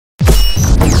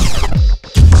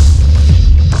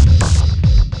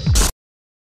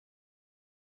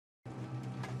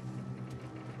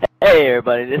Hey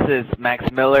everybody, this is Max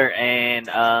Miller and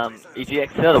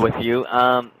EGX Soto with you.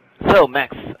 So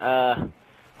Max,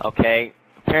 okay,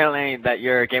 apparently that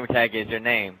your gamer tag is your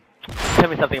name. Tell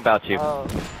me something about you.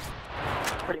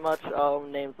 Pretty much,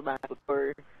 name's Max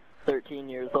Miller, 13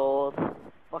 years old.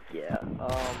 Fuck yeah.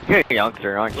 You're a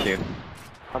youngster, aren't you?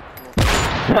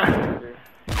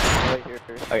 Right here.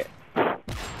 Okay.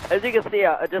 As you can see,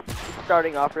 just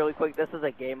starting off really quick, this is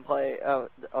a gameplay.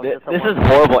 This is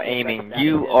horrible aiming.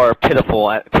 You are pitiful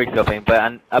at quickscoping,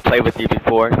 but I played with you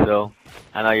before, so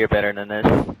I know you're better than this.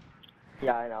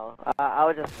 Yeah, I know.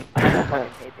 I fucking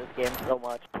hate this game so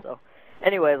much. So,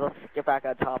 anyways, let's get back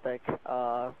on topic.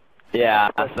 Yeah,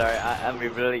 I'm sorry. I'm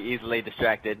really easily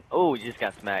distracted. Oh, you just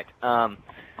got smacked.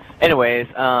 Anyways,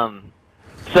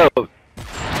 so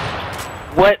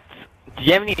what? Do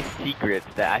you have any secrets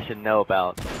that I should know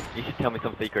about? You should tell me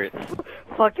some secrets.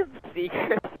 Fucking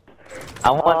secrets.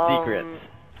 I want secrets.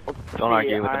 Don't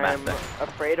argue with the I'm master.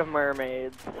 afraid of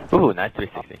mermaids. Ooh, nice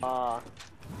 360.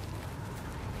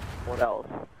 What else?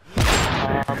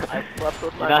 I slept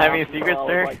with my You not have mom any till secrets, I was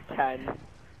sir? like 10.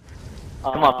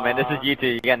 Come on, man. This is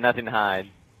YouTube. You got nothing to hide.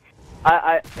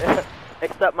 I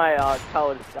except my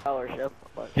college scholarship.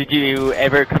 But, Did you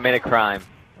ever commit a crime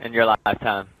in your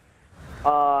lifetime?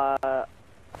 well,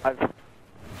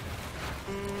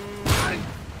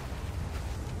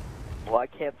 I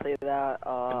can't say that.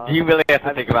 You really have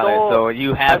to think about it. So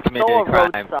you have committed a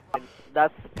crime.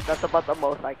 That's about the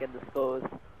most I can disclose.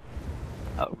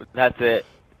 Oh, that's it.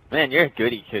 Man, you're a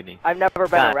goody goody. I've never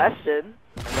been arrested.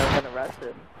 I've never been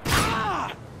arrested.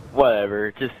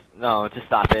 Whatever. Just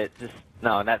stop it.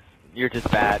 You're just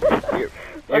bad.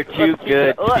 You're too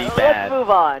good to be bad. Let's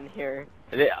move on here.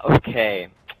 Okay.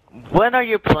 What are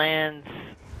your plans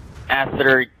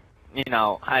after,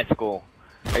 high school?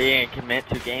 Are you gonna commit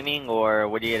to gaming, or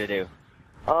what are you gonna do?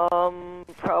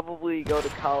 Probably go to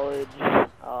college.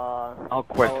 Of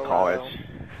course, college.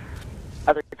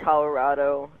 Either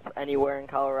Colorado, anywhere in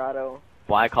Colorado.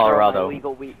 Why Colorado? Grow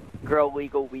legal weed,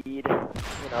 Legal weed?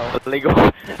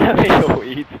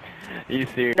 Are you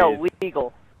serious? No,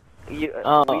 legal. Weed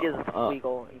is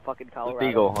legal in fucking Colorado.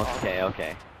 Legal,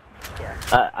 okay.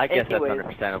 Yeah. I guess that's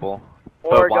understandable.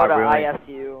 Or go to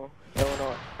ISU,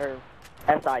 Illinois, or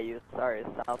SIU, sorry,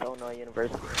 South Illinois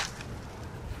University.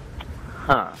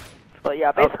 Huh. But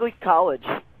yeah, basically college.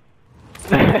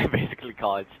 Basically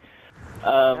college.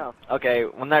 Okay,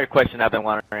 another question I've been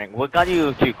wondering. What got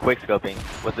you to quickscoping?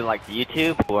 Was it like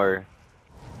YouTube, or?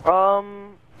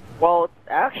 Well,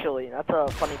 actually, that's a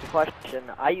funny question.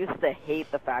 I used to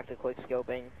hate the fact of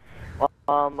quickscoping.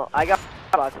 I got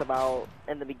Xbox about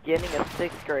in the beginning of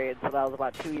 6th grade, so that was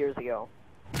about 2 years ago.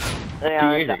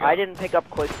 And I didn't pick up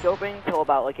quickscoping until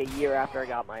about like a year after I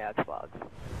got my Xbox.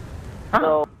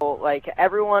 Huh. So, like,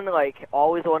 everyone, like,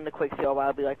 always wanted to quickscope.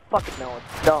 I'd be like, fuck it, no,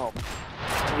 it's dumb.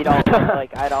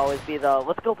 Like, I'd always be the,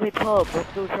 let's go play pub,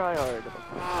 let's go try hard.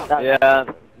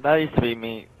 That used to be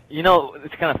me.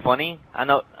 It's kind of funny. I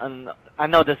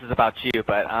know this is about you,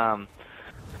 but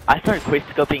I started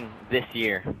quickscoping this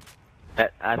year.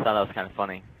 I thought that was kind of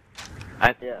funny.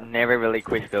 I never really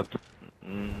quickscoped,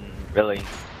 really,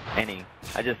 any.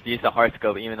 I just used a hard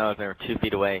scope, even though they were 2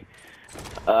 feet away.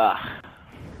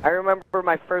 I remember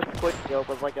my first quickscope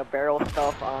was like a barrel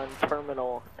stuff on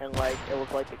terminal, and like it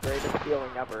was like the greatest feeling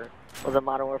ever. It was in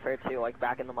Modern Warfare 2, like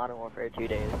back in the Modern Warfare 2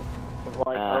 days. It was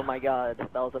like, oh my god,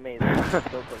 that was amazing. Go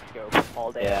quickscope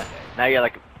all day. Yeah. Now you're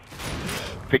like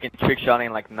freaking trick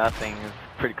shotting like nothing. It's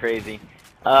pretty crazy.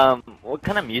 What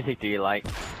kind of music do you like?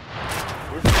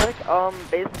 It's like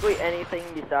basically anything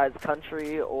besides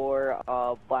country or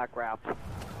black rap.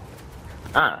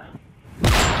 Not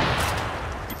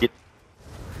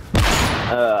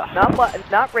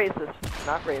racist.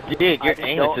 Not racist. Dude, your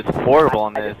aim is just horrible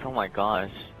on this. Oh my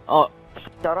gosh. Oh,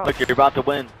 shut up. Look, you're about to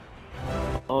win.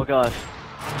 Oh gosh.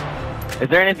 Is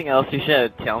there anything else you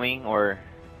should tell me, or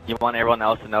you want everyone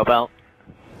else to know about?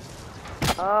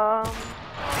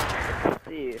 Let's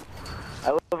see.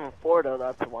 I live in Florida,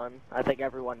 that's one. I think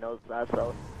everyone knows that,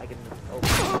 so I can just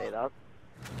openly say that.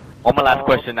 On my last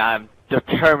question, I'm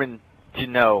determined to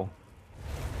know.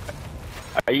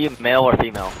 Are you male or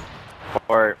female?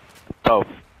 Or both?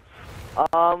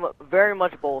 Very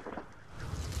much both.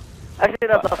 Actually,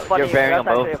 that's a funny... You're varying on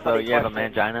both, so you have a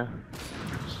mangina?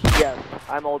 Yes,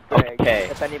 I'm old Greg. Okay.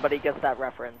 If anybody gets that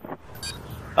reference.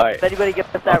 Alright. If anybody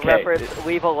gets that reference,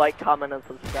 leave a like, comment, and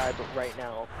subscribe right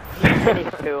now.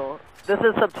 Anywho, this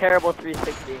is some terrible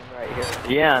 360 right here.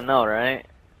 Yeah, I know, right?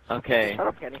 Okay. Shut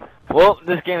up, Kenny. Well,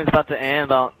 this game is about to end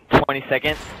about 20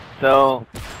 seconds, so...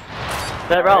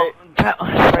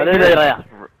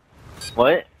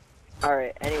 What?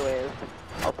 Alright, anyways.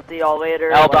 I'll see y'all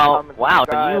later. How Like, about, comment, wow,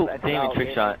 subscribe, you and didn't even out, trick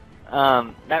dude. shot.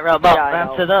 That about Yeah, I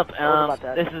wraps know. it up. What about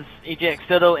that? This is EJX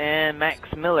Soto and Max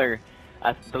Miller.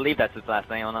 I believe that's his last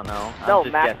name, I don't know. No, I'm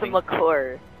just Max guessing.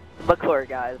 McClure. McClure,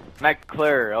 guys.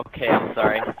 McClure, okay, I'm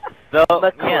sorry. So,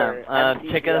 McClure, yeah,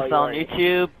 check us on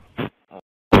McClure.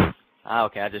 YouTube.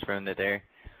 Okay, I just ruined it there.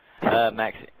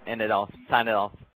 Max, end it off. Sign it off.